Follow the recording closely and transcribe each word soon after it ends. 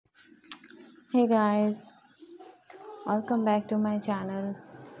Hey guys, welcome back to my channel,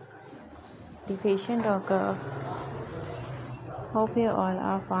 The Fashion Talker. Hope you all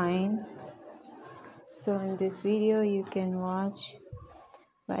are fine. So in this video you can watch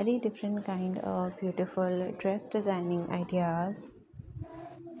very different kind of beautiful dress designing ideas.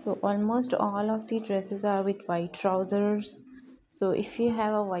 So almost all of the dresses are with white trousers. So if you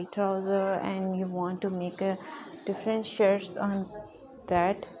have a white trouser and you want to make a different shirts on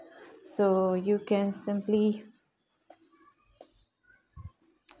that, so you can simply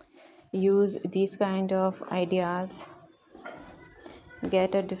use these kind of ideas,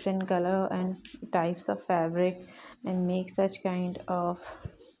 get a different color and types of fabric and make such kind of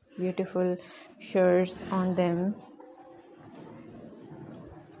beautiful shirts on them.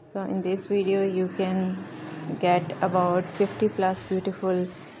 So in this video you can get about 50 plus beautiful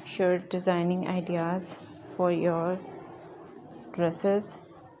shirt designing ideas for your dresses.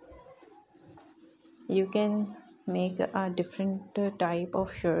 You can make a different type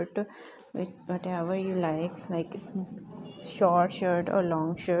of shirt with whatever you like short shirt or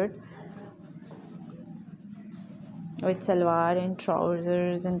long shirt, with salwar and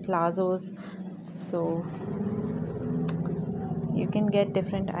trousers and plazos. So you can get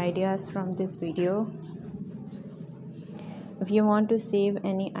different ideas from this video. If you want to save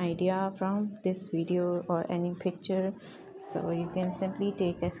any idea from this video or any picture, so you can simply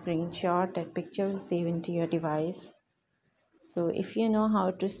take a screenshot. That picture will save into your device. So if you know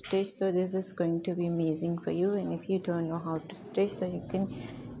how to stitch, so this is going to be amazing for you. And if you don't know how to stitch, so you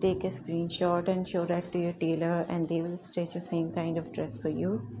can take a screenshot and show that to your tailor and they will stitch the same kind of dress for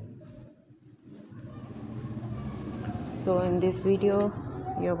you. So in this video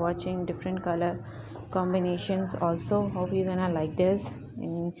you're watching different color combinations also. Hope you're gonna like this,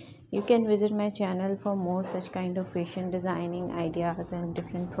 and you can visit my channel for more such kind of fashion designing ideas and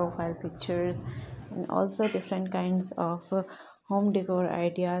different profile pictures, and also different kinds of home decor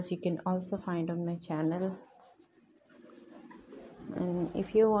ideas you can also find on my channel. And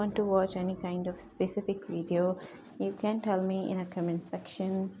if you want to watch any kind of specific video, you can tell me in a comment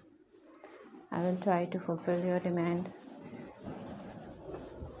section. I will try to fulfill your demand.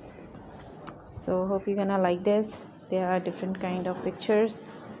 So hope you're gonna like this. There are different kind of pictures.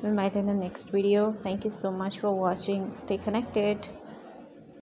 We'll meet in the next video. Thank you so much for watching. Stay connected.